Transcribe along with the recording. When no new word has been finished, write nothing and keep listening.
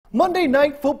Monday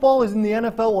Night Football is in the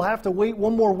NFL. We'll have to wait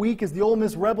one more week as the Ole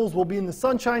Miss Rebels will be in the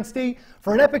Sunshine State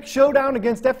for an epic showdown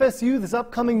against FSU this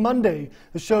upcoming Monday.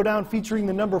 The showdown, featuring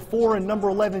the number 4 and number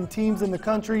 11 teams in the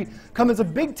country, come as a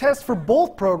big test for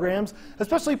both programs,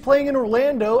 especially playing in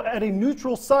Orlando at a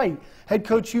neutral site. Head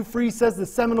coach Hugh Freeze says the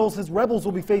Seminoles his Rebels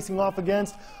will be facing off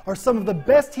against are some of the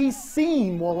best he's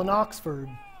seen while in Oxford.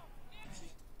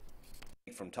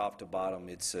 From top to bottom,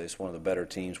 it's one of the better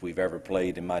teams we've ever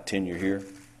played in my tenure here.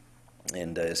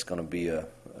 And it's going to be a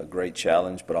great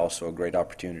challenge, but also a great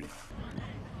opportunity.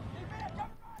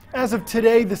 As of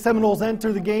today, the Seminoles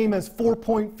enter the game as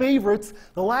 4-point favorites.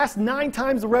 The last 9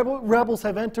 times the Rebels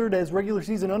have entered as regular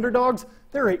season underdogs,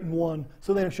 they're 8-1,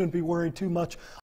 so they shouldn't be worried too much.